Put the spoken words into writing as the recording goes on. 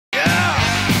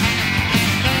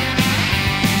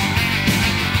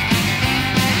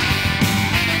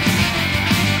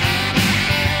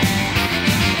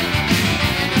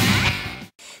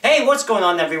Hey, what's going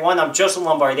on, everyone? I'm Joseph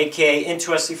Lombard, aka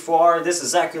Into4. This is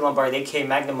Zachary Lombard, aka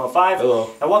Magnum 05. Hello.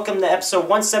 And welcome to episode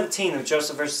 117 of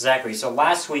Joseph vs. Zachary. So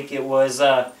last week it was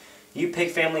you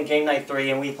picked Family Game Night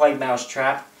 3 and we played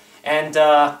Mousetrap. And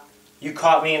you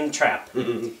caught me in the trap.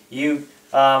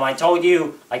 I told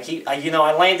you,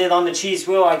 I landed on the cheese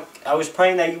wheel. I was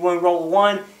praying that you wouldn't roll a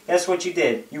 1. Guess what you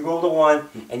did? You rolled a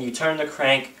 1 and you turned the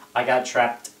crank. I got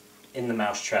trapped in the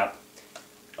mousetrap.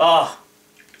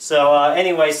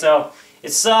 Anyway, so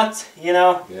it sucked, you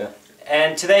know. Yeah.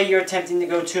 And today you're attempting to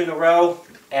go 2 in a row,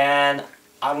 and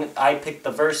I picked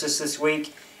the versus this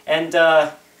week, and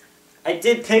I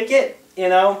did pick it, you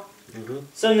know.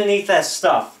 It's underneath that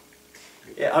stuff.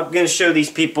 Yeah, I'm gonna show these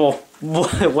people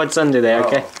what's under there.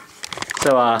 Okay.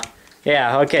 So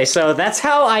yeah. Okay. So that's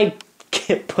how I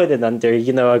put it under.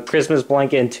 You know, a Christmas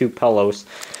blanket and 2 pillows.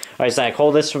 All right, Zach,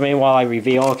 hold this for me while I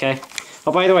reveal. Okay.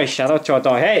 Oh, by the way, shout out to our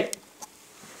dog. Hey.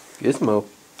 Gizmo.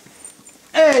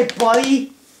 Hey,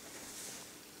 buddy!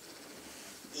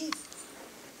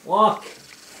 Look!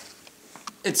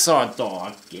 It's our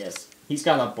dog, yes. He's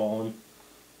got a bone.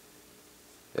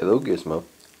 Hello, Gizmo.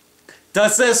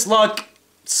 Does this look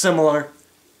similar?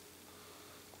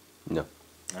 No.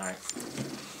 Alright.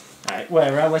 Alright,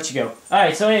 whatever, I'll let you go.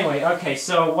 Alright, so anyway, okay,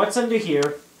 so what's under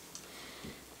here?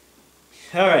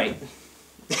 Alright.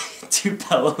 2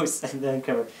 pillows and then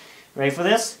cover. Ready for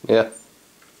this? Yeah.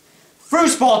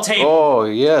 Foosball table! Oh,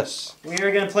 yes. We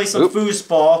are going to play some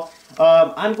foosball.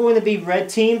 I'm going to be red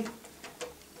team,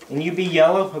 and you be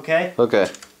yellow, okay? Okay.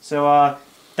 So,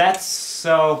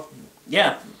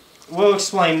 yeah. We'll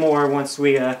explain more once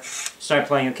we start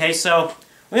playing, okay? So,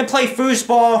 we're going to play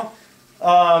foosball.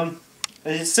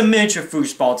 It's a miniature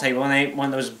foosball table, and it ain't one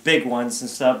of those big ones and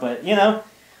stuff, but, you know.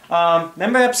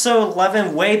 Remember episode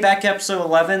 11, way back episode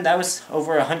 11? That was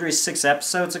over 106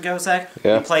 episodes ago, Zach.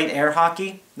 Yeah. We played air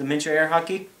hockey, the miniature air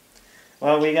hockey.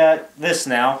 Well, we got this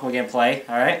now we're going to play,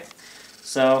 alright?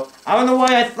 So, I don't know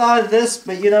why I thought of this,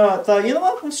 but, you know, I thought, you know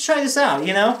what, let's try this out,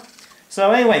 you know?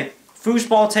 So, anyway,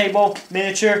 foosball table,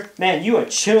 miniature. Man, you are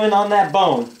chewing on that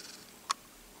bone.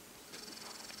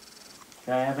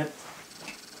 Can I have it?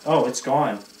 Oh, it's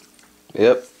gone.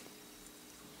 Yep.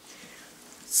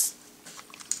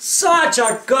 Such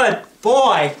a good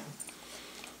boy!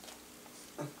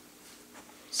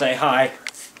 Say hi.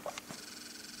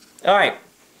 Alright.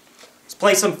 Let's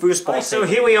play some foosball. Right, so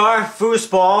here we are,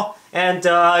 foosball. And,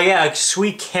 yeah,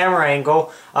 sweet camera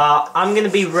angle. I'm gonna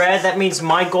be red. That means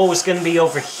my goal is gonna be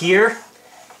over here.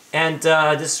 And,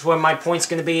 this is where my point's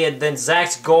gonna be. And then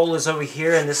Zach's goal is over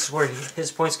here. And this is where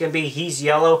his point's gonna be. He's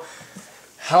yellow.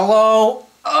 Hello?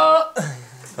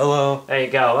 Hello. There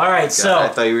you go. Alright, so I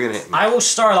thought you were going to hit me. I will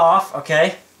start off,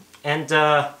 okay? And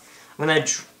I'm going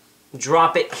to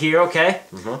drop it here, okay?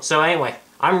 So anyway,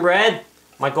 I'm red.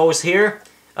 My goal is here.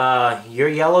 You're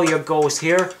yellow. Your goal is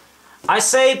here. I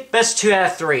say best 2 out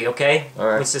of 3, okay?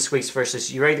 Alright. It's this week's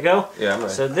versus. You ready to go? Yeah, I'm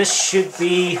ready. So this should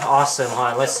be awesome.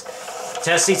 Hold on, let's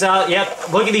test these out.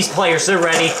 Yep, look at these players. They're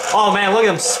ready. Oh, man, look at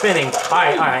them spinning.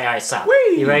 Alright, stop.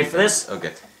 Whee! You ready for this?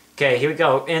 Okay. Okay, here we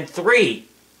go. In 3,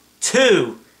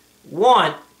 2,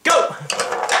 1, go!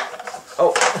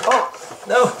 Oh,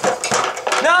 no.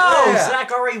 No! Yeah.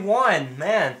 Zach already won,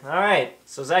 man. Alright,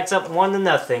 so Zach's up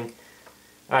 1-0.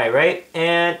 Alright, right?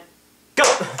 And go!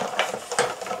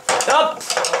 Up!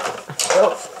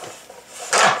 Oh.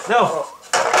 No!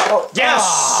 Oh.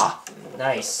 Yes!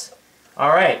 Nice.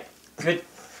 Alright, good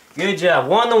job.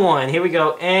 1-1. Here we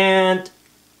go. And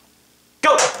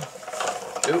go!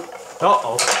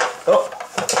 Uh-oh.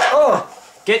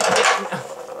 Get.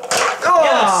 Oh.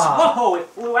 Yes! Whoa, it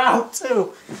flew out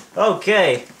too.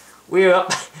 Okay, we're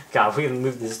up. God, we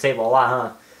moved this table a lot,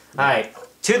 huh? Alright,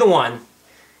 2-1.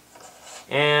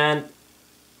 And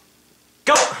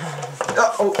go!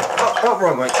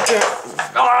 Wrong way.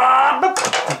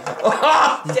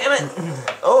 Damn it!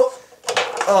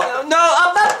 No,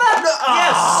 up.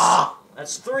 Yes!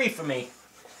 That's 3 for me.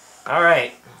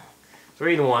 Alright,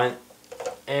 3-1.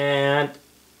 And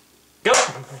go!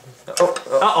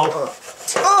 Uh-oh.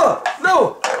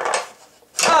 No!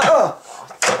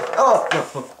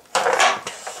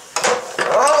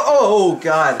 Oh,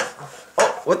 God.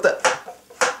 Oh, what the?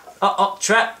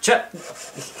 Trap.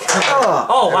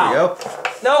 Oh, wow. There we go.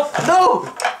 Nope. No!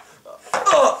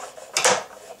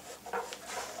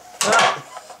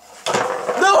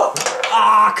 No!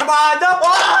 Ah, come on, no!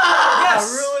 Ah, Yes!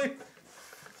 Really?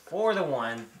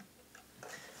 4-1.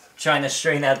 Trying to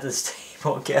straighten out this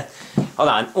table again. Hold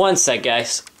on, 1 sec,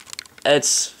 guys.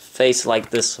 It's faced like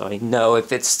this so I know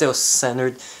if it's still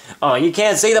centered. Oh, you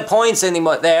can't see the points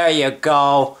anymore. There you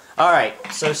go. Alright,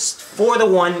 so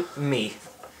 4-1 me.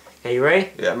 Okay, you ready?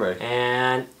 Yeah, I'm ready.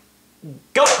 And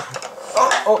Go!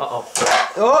 Oh, oh, Uh-oh.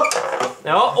 oh.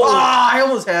 No. Oh, I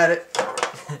almost had it.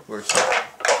 Worse.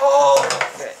 Oh,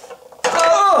 okay.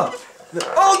 Oh,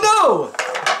 oh no!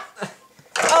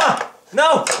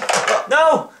 No!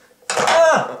 No!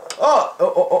 Oh, oh,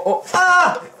 oh, oh,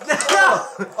 oh. No!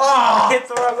 Oh. Hit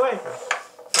the wrong way.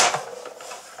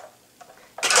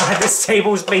 God, this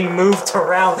table's being moved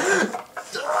around.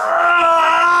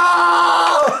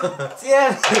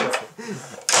 Damn it!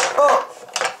 Oh.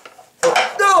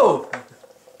 No!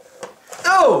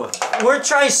 No! We're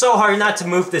trying so hard not to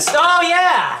move this. Oh,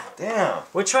 yeah! Damn.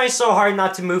 We're trying so hard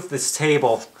not to move this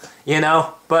table, you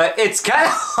know? But it's kind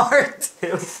of hard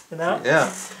to, you know?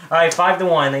 Yeah. Alright,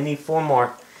 5-1. I need 4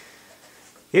 more.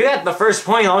 You got the first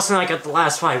point, also I got the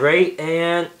last 5, right?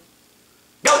 And...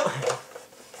 Go!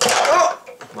 Oh.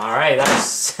 Alright, that was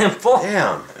simple.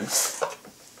 Damn.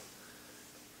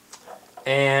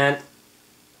 And...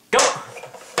 Go!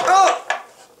 Oh!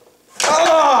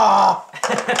 Oh!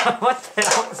 What the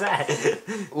hell was that?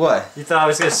 What? You thought I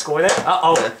was going to score that?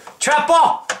 Uh-oh. Yeah. Trap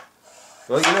ball!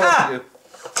 Well, you know what to do.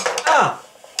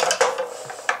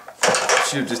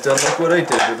 Should have just done like what I did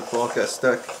when the ball got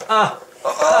stuck. Oh,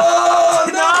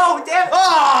 no! Damn it!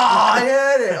 Oh, I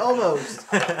had it, almost.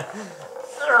 Damn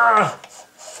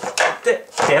it!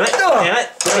 Damn it!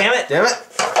 Damn it! Damn it.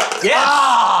 Yes!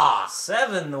 Ah!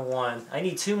 7-1. I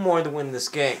need 2 more to win this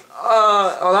game.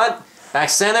 Hold on. Back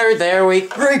center, there we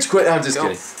Rage quit. I'm just go.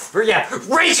 kidding. Yeah,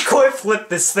 rage quit, flip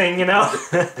this thing, you know?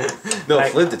 No,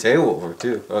 Right. flip the table over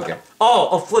too. Okay.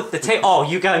 Oh, flip the tape. Oh,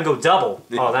 you gotta go double.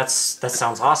 Oh, that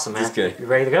sounds awesome, man. Just kidding. You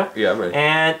ready to go? Yeah, I'm ready.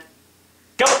 And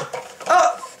go!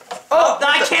 Oh! Oh, no,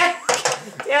 I can't!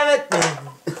 Damn it!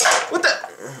 What the?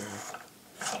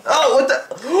 Oh, what the?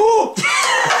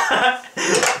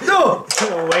 No!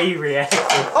 The way you reacted.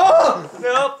 Oh!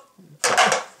 Nope.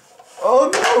 Oh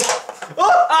no!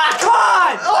 Oh! Ah, come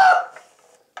on! Oh!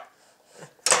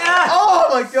 Ah. Oh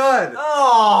my god!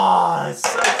 Oh, it's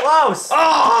so close.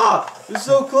 Oh! You're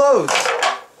so close!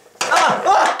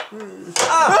 Ah.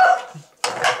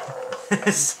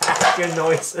 Zach, your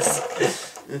noises.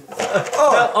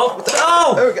 Oh!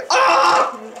 Oh, There we go!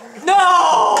 Ah!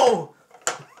 no!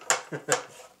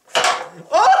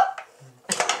 Oh!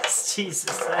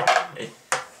 Jesus, Zach.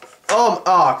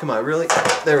 Oh, come on, really?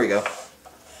 There we go.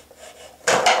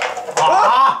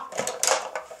 Ah!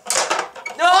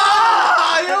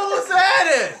 Ah! You almost had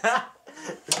it!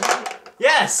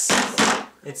 Yes!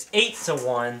 It's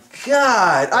 8-1.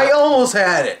 God, I almost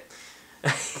had it.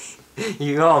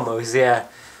 You almost, yeah.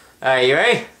 Alright, you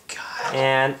ready? God.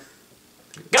 And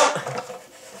go!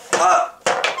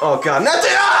 Oh god,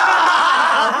 nothing!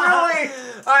 Ah! Really?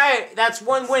 Alright, that's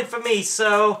 1 win for me,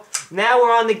 so now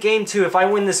we're on to game 2. If I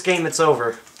win this game, it's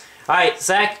over. Alright,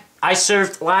 Zach, I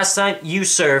served last time, you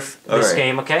serve this Alright.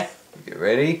 game, okay? Get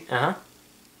ready? Uh-huh.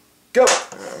 Go!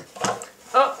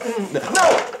 Oh,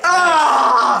 No!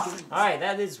 Ah! Alright,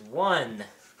 that is 1.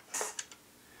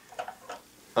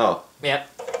 Oh. Yep.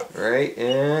 Right,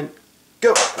 and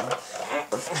go!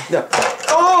 No.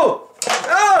 Oh!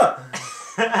 Ah!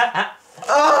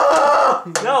 Ah!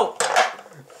 No!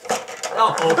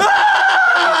 Oh,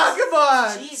 Ah! Come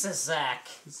on! Jesus, Zach.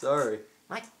 Sorry.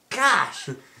 My gosh.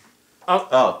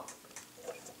 Oh.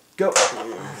 Go. No.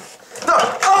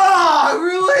 Ah!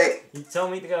 Really? You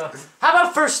told me to go. How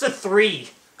about first to 3?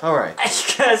 Alright.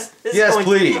 Because this Yes, is going,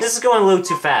 please. This is going a little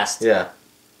too fast. Yeah.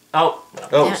 Oh.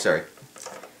 Oh, yeah. sorry.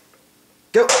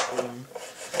 Go.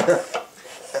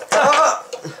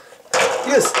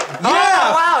 Yes. Oh,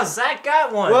 Yeah. wow, Zach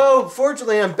got 1. Well,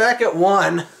 fortunately, I'm back at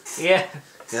 1. Yeah.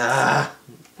 Ah.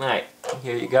 Alright,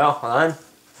 here you go. Hold on.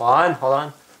 Hold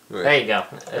on. Right. There you go.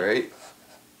 All right.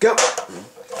 Go.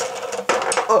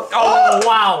 Oh,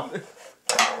 wow.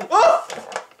 Oh!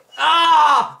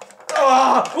 Ah!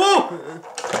 Oh! Whoa!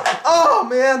 Oh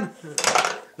man!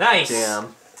 Nice.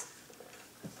 Damn.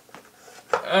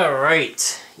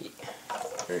 Alright.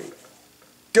 Right.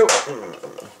 Go.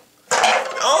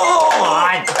 Oh! Come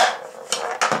on.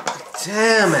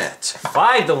 Damn it!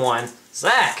 5-1.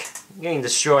 Zach, you're getting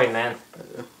destroyed, man.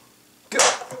 Go.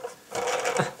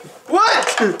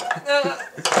 What? I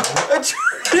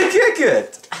tried to kick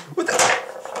it. What the?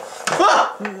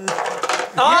 Ah!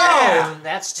 Oh, Yeah.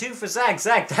 that's 2 for Zach.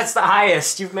 Zach, that's the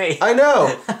highest you've made. I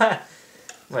know.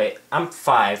 Wait, I'm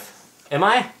 5. Am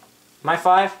I? Am I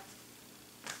 5?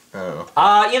 I don't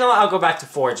know. You know what? I'll go back to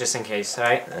 4 just in case,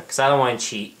 alright? Because I don't want to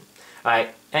cheat.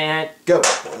 Alright, and... Go.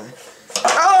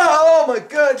 Oh my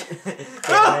god!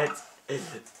 Damn it.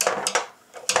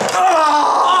 Oh!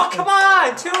 Oh, come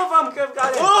on! 2 of them could have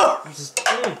got it. Oh!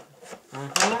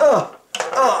 Oh!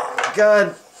 Oh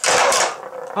god!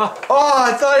 Oh. Oh,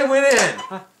 I thought I went in.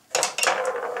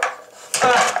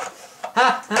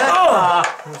 No!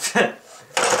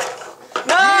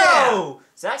 Yeah.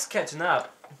 Zach's catching up.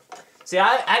 See,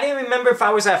 I didn't remember if I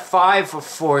was at 5 or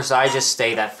 4, so I just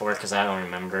stayed at 4 because I don't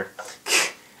remember.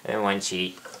 I didn't want to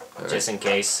cheat, just in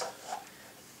case.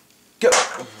 Go!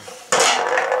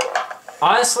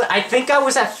 Honestly, I think I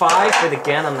was at 5, but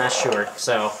again, I'm not sure.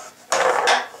 So,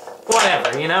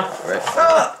 whatever, you know? Right.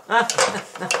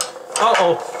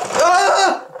 Uh-oh.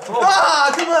 Come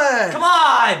on! Come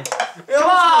on! Come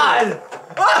on!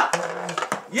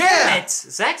 Yeah! Damn it!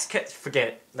 Zach's forget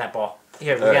it, that ball.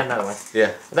 Here, we got another one.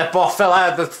 Yeah. That ball fell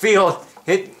out of the field,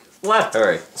 hit left. All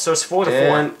right. So it's 4 to 4.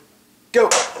 And go!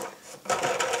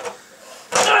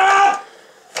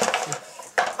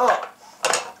 Oh.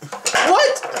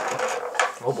 What?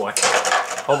 Oh boy.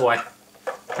 Oh boy.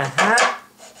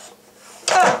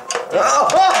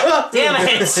 Damn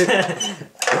it!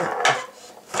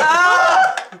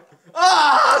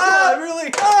 God, really?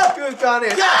 Good, got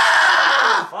it.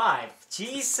 5.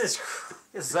 Jesus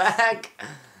Christ, Zach.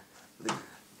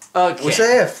 Okay. Was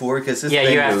I at 4? Because this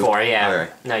thing you're at moved. 4, yeah. All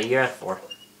right. No, you're at 4.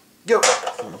 Go!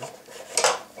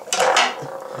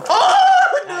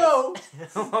 Oh, no!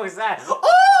 What was that?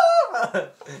 Oh!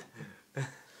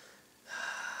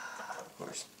 Of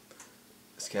course.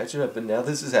 It's catching up, and now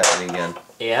this is happening again.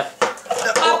 Yep.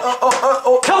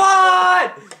 Oh. Come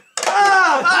on!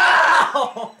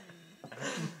 Oh!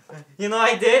 You know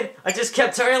what I did? I just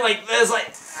kept turning like this,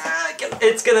 like,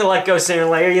 it's gonna like go sooner or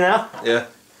later, you know? Yeah.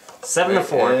 7 to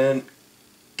 4. And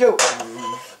go!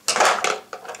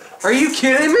 Are you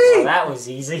kidding me? Oh, that was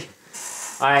easy.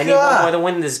 Alright, I need one more to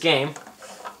win this game.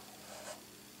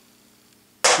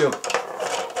 Go.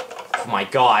 Oh my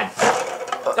god.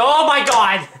 Oh my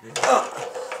god!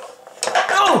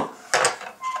 Oh!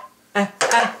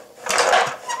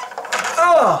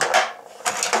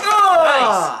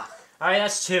 Nice. Alright,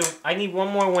 that's 2. I need one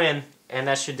more win, and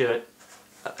that should do it.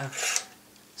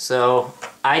 So,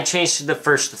 I changed to the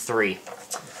first to 3.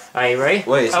 Alright, you ready?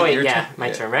 Wait, oh wait, your yeah, turn?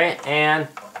 my turn, right? And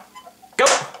go!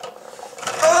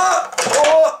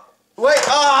 Wait,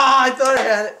 I thought I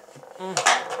had it.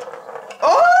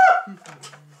 Oh!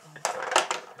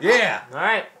 Yeah!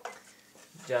 Alright.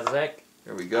 Good job, Zach.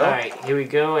 There we go. Alright, here we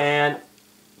go, and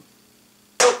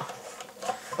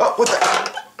Oh, what the?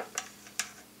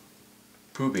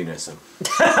 Poopiness.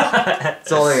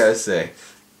 That's all I gotta say.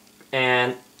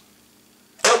 and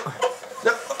go!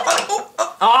 No.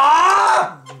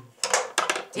 Ah!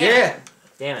 Yeah!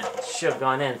 Damn it, should have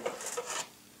gone in.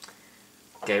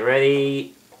 Okay,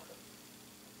 ready?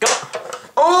 Go!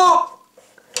 Oh!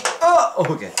 Oh!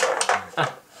 Okay.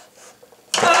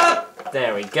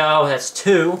 There we go, that's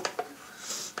 2.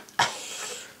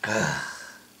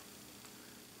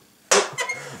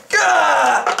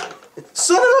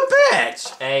 Son of a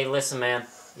bitch! Hey, listen, man.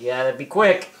 You gotta be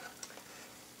quick.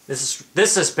 This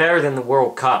is better than the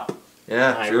World Cup.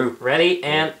 Yeah, Right, true. ready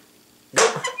and go.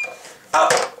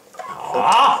 Oh!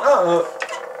 Ah!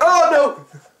 Oh no!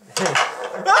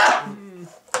 Ah!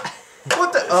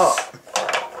 What the? Oh!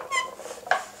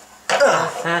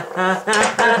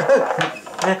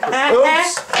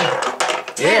 Oops!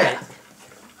 Yeah.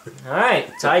 All right,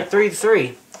 tied 3 to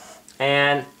 3,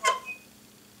 and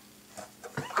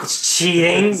it's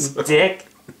cheating, dick.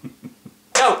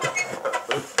 Go.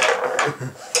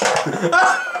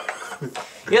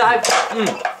 Yeah,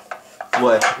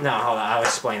 What? No, hold on. I'll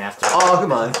explain after. Oh,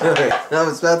 come on. Okay. I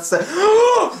was about to say.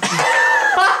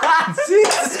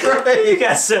 Jesus Christ. You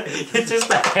got so it's just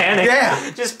a panic.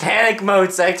 Yeah. Just panic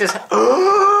mode. Like just.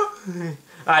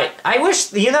 Alright, I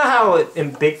wish, you know how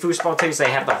in big foosball teams they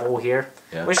have the hole here?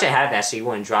 Yeah. Wish they had that so you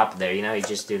wouldn't drop it there, you know, you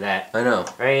just do that. I know.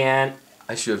 Right, and...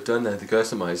 I should have done that to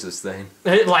customize this thing.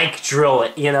 Like, drill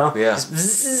it, you know? Yeah. Just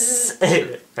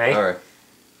bzzz, right? Alright.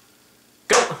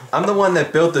 Go! I'm the one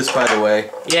that built this, by the way.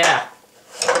 Yeah.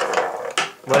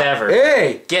 Whatever.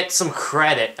 Hey! Get some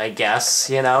credit, I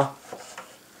guess, you know?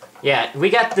 Yeah,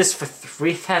 we got this for...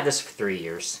 we've had this for 3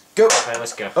 years. Go! Alright,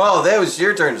 let's go. Oh, that was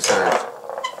your turn to start.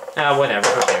 Whatever,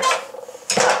 who cares?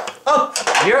 Oh!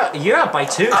 You're up by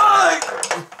 2. Oh!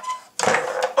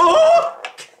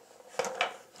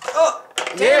 Oh!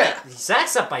 Yeah!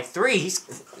 Zach's up by 3. He's,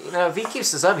 you know, if he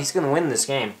keeps this up, he's gonna win this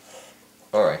game.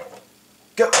 Alright.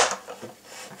 Go!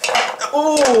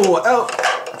 Oh! Oh!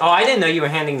 Oh, I didn't know you were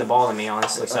handing the ball to me,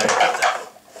 honestly. Sorry.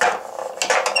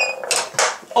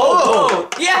 Oh!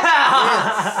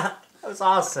 Yeah! That was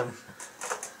awesome.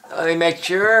 Let me make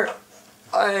sure.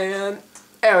 And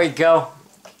there we go.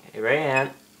 Okay, ready,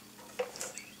 and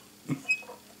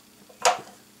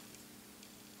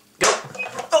go.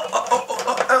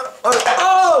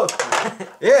 Oh!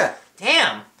 Yeah!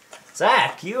 Damn,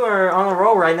 Zach, you are on a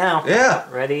roll right now. Yeah!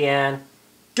 Ready, and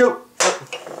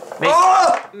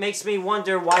Makes me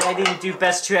wonder why I didn't do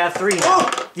best 2 out of 3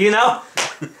 now. You know?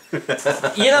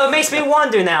 It makes me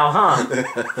wonder now, huh?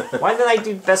 Why did I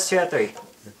do best 2 out of 3?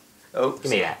 Oh.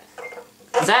 Give me that.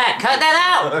 Zach, cut that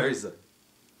out! Where is it?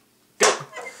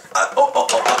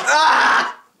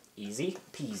 Easy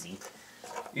peasy.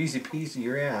 Easy peasy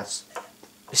your ass.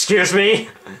 Excuse me?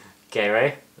 Okay,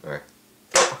 ready? Alright.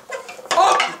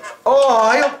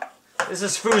 Oh! This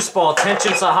is foosball.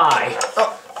 Tensions are high.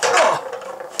 Oh!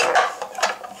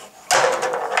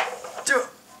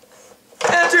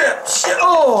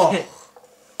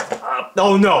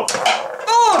 Oh no!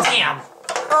 Oh! Damn!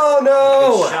 Oh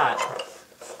no! Good shot.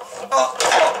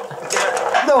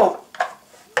 No!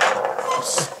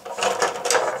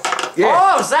 Yeah.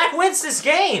 Oh, Zach wins this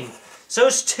game! So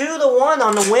it's 2-1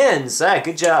 on the win. Zach,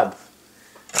 good job.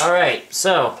 Alright,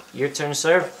 so, your turn to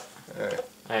serve.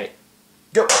 Alright.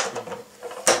 Go!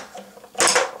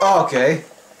 Okay.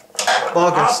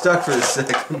 Ball got stuck for a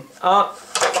second.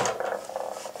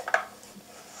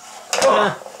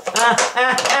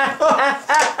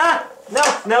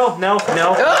 No. No.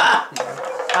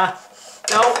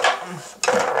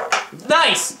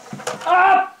 Nice!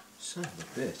 Son of a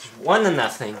bitch.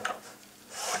 1-0.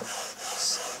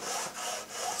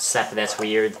 Except that's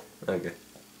weird. Okay.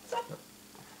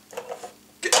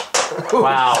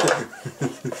 Wow.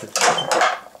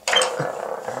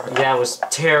 That was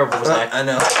terrible, Zach. I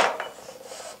know.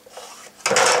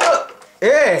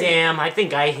 Hey! Damn, I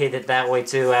think I hit it that way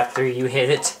too after you hit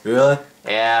it. Really?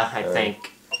 Yeah, I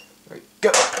think. Alright,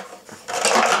 go!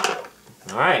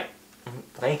 Alright.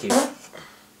 Thank you.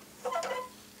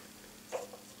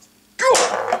 Go!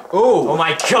 Oh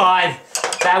my god!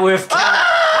 That would have...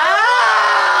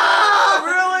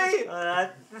 Really?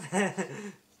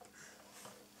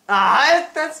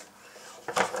 That's...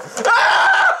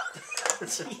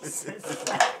 Jesus.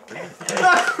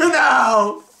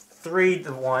 No!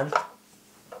 3-1.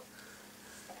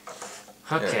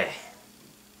 Okay.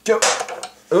 Go!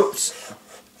 Oops.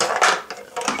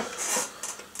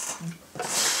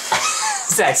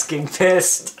 Zach's getting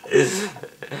pissed. He's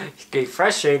getting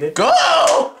frustrated. Go!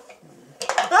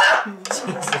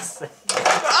 Jesus.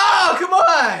 Oh, come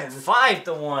on!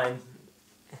 5-1.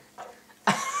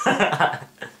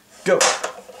 Go.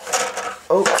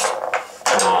 Oh.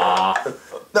 Aww.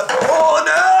 Oh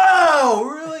no!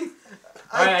 Really?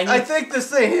 Right, I think this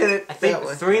thing hit it. I think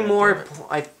 3 more.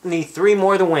 I need 3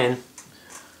 more to win.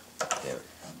 Damn it.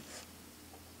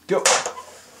 Go.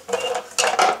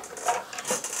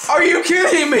 Are you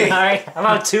kidding me? Alright, how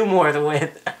about 2 more to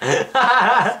win?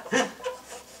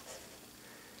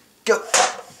 Go.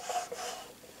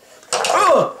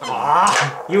 Oh!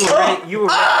 Ah, you were ready. You were.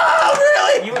 Oh,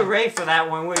 really? You were ready for that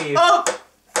one, were you? Oh!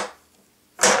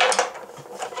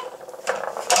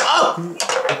 Oh!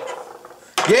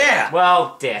 Yeah!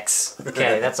 Well, dicks.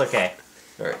 Okay, that's okay.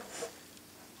 Alright.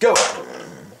 Go!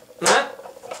 Huh?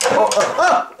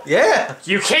 Oh! Yeah!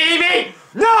 You kidding me?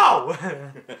 No!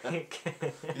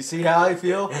 You see how I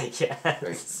feel?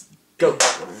 Yes. Go!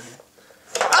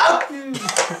 Up!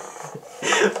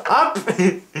 Up!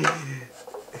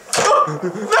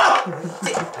 No!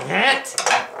 Hit!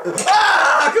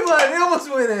 Ah! Come on, it almost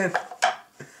went in.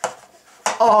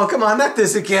 Oh, come on, not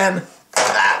this again.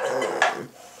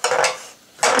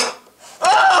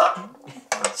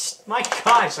 My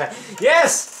gosh.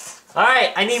 Yes!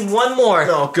 Alright, I need 1 more.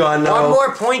 Oh, God, no. 1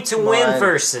 more point to win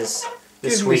versus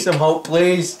this Give week. me some hope,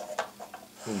 please.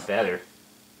 You better.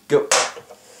 Go.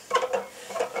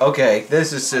 Okay,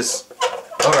 this is just...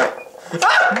 Alright.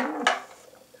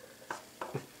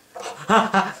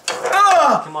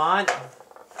 Come on.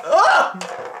 Come on!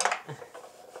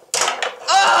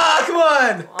 Come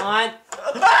on.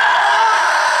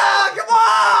 Come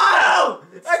on!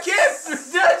 I can't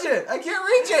touch it! I can't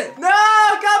reach it! No,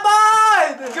 come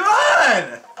on! Come on!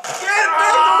 Get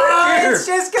back over here! It's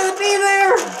just gonna be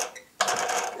there.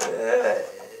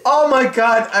 Oh my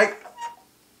god,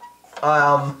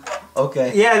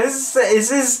 okay. Yeah, is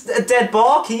this a dead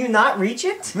ball? Can you not reach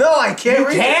it? No, I can't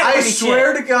reach it. I reach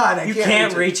swear it. to God, I You can't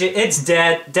can't reach it. It's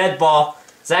dead. Dead ball.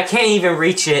 Zach can't even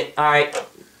reach it. Alright.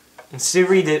 Sue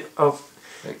read it. Oh.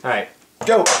 Alright.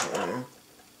 Go.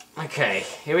 Okay,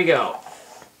 here we go.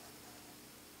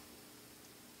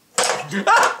 Yeah!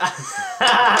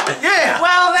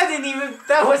 Well,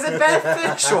 that wasn't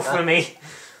beneficial for me.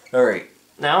 Alright.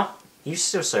 No? You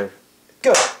still serve.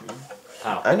 Go.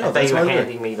 Oh, I know, I thought that's you were why I'm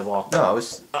handing me the ball. No, I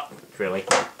was... Oh, really?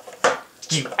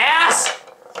 You ass!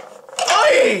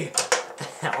 Oi!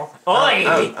 Hell. Oi!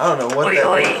 I don't know what Oi, that...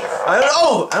 oi. I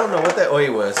don't know what that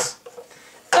oi was.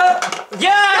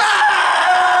 Yes!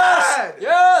 God!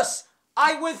 Yes!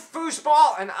 I win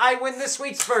foosball, and I win this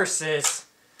week's versus.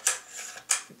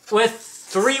 with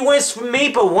 3 wins for me,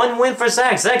 but 1 win for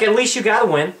Zach. Zach, at least you got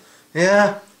a win.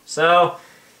 Yeah. So,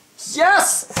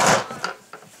 yes!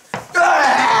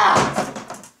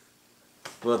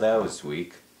 Well, that was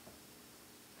weak.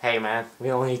 Hey man, we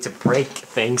don't need to break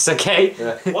things, okay?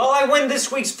 Yeah. Well, I win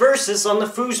this week's Versus on the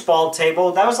Foosball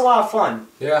table. That was a lot of fun.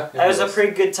 Yeah. That was a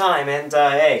pretty good time, and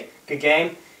hey, good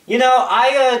game. You know,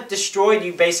 I destroyed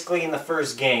you basically in the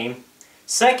first game.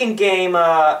 Second game,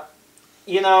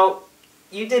 you know,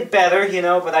 you did better, you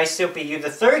know, but I still beat you.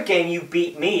 The third game, you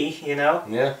beat me, you know.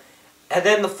 Yeah. And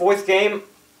then the fourth game,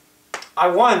 I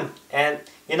won. And,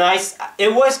 you know,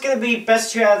 it was going to be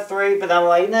best 2 out of 3, but I'm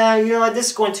like, nah, you know what, this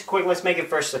is going too quick. Let's make it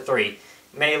first to 3.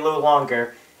 Made it a little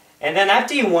longer. And then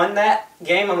after you won that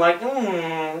game, I'm like,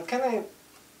 kind of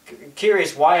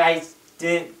curious why I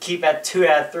didn't keep at 2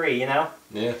 out of 3, you know?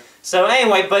 Yeah. So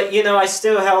anyway, but, you know, I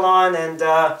still held on and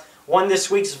won this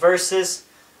week's Versus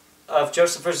of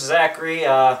Joseph versus Zachary,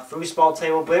 foosball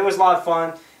table, but it was a lot of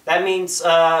fun. That means,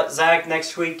 Zach,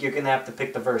 next week you're going to have to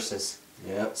pick the Versus.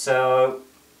 Yeah. So,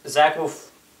 Zach will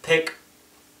pick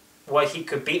what he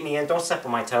could beat me in. Don't step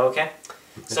on my toe, okay?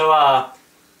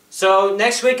 So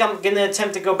next week I'm going to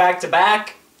attempt to go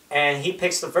back-to-back, and he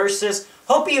picks the Versus.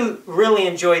 Hope you really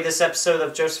enjoyed this episode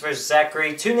of Joseph vs.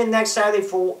 Zachary. Tune in next Saturday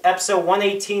for episode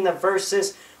 118 of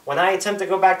Versus, when I attempt to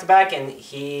go back-to-back, and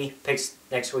he picks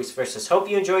next week's Versus. Hope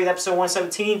you enjoyed episode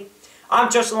 117. I'm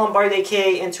Joseph Lombard,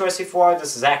 a.k.a. Into4.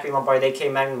 This is Zachary Lombard,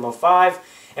 a.k.a. Magnum 05.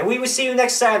 And we will see you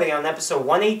next Saturday on episode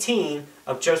 118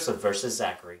 of Joseph vs.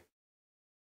 Zachary.